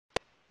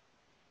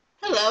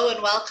Hello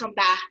and welcome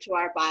back to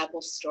our Bible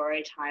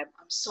story time.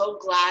 I'm so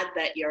glad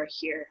that you're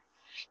here.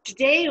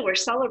 Today we're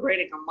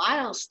celebrating a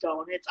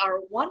milestone. It's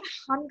our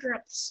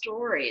 100th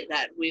story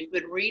that we've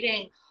been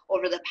reading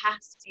over the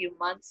past few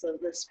months of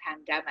this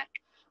pandemic.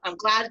 I'm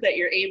glad that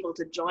you're able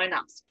to join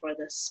us for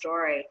this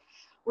story.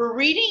 We're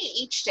reading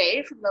each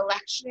day from the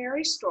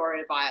Lectionary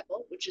Story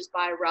Bible, which is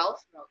by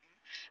Ralph Milton,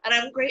 and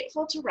I'm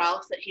grateful to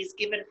Ralph that he's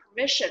given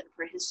permission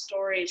for his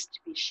stories to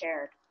be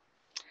shared.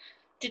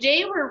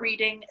 Today we're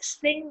reading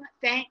Sing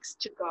Thanks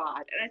to God,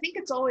 and I think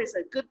it's always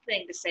a good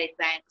thing to say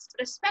thanks,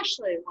 but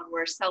especially when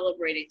we're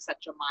celebrating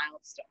such a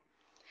milestone.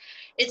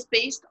 It's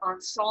based on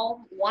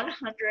Psalm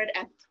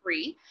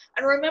 103,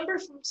 and remember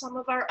from some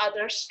of our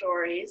other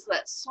stories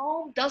that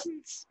Psalm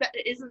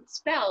isn't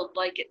spelled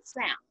like it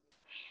sounds.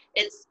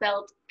 It's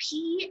spelled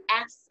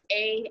P-S-A-L-M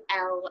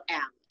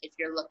if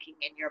you're looking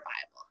in your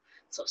Bible.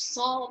 So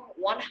Psalm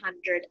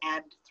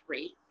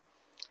 103.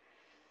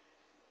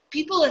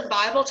 People in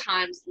Bible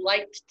times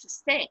liked to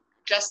sing.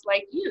 Just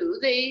like you,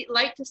 they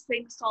liked to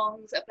sing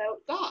songs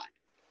about God.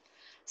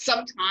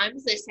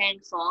 Sometimes they sang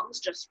songs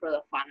just for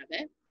the fun of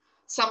it.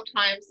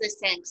 Sometimes they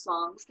sang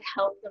songs to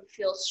help them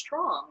feel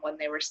strong when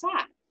they were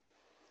sad.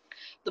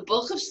 The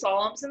book of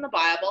Psalms in the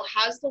Bible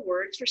has the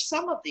words for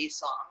some of these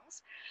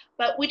songs,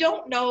 but we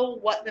don't know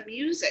what the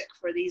music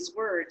for these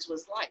words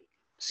was like.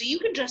 So you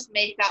can just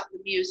make up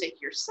the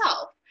music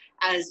yourself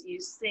as you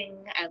sing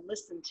and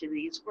listen to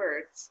these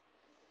words.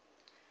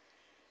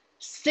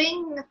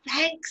 Sing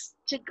thanks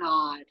to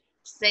God,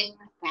 sing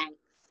thanks.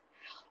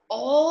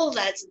 All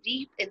that's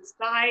deep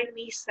inside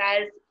me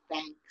says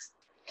thanks.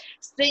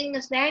 Sing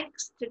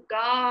thanks to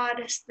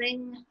God,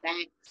 sing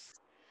thanks.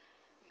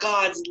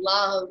 God's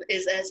love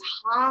is as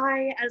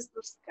high as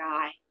the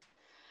sky.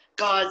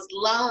 God's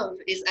love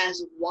is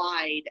as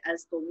wide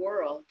as the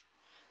world.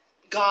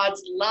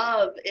 God's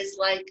love is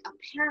like a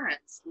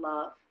parent's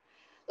love.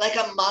 Like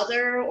a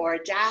mother or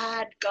a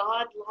dad,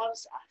 God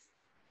loves us.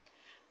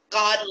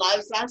 God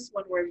loves us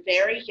when we're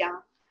very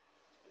young.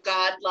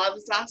 God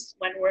loves us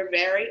when we're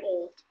very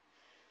old.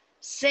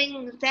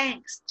 Sing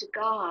thanks to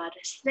God.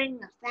 Sing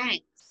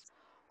thanks.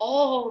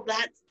 All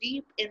that's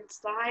deep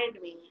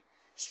inside me.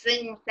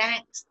 Sing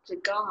thanks to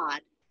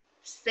God.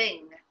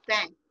 Sing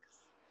thanks.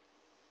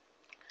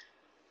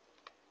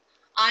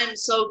 I'm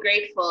so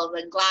grateful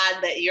and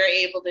glad that you're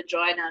able to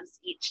join us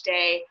each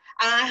day.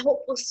 And I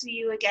hope we'll see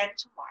you again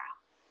tomorrow.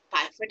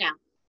 Bye for now.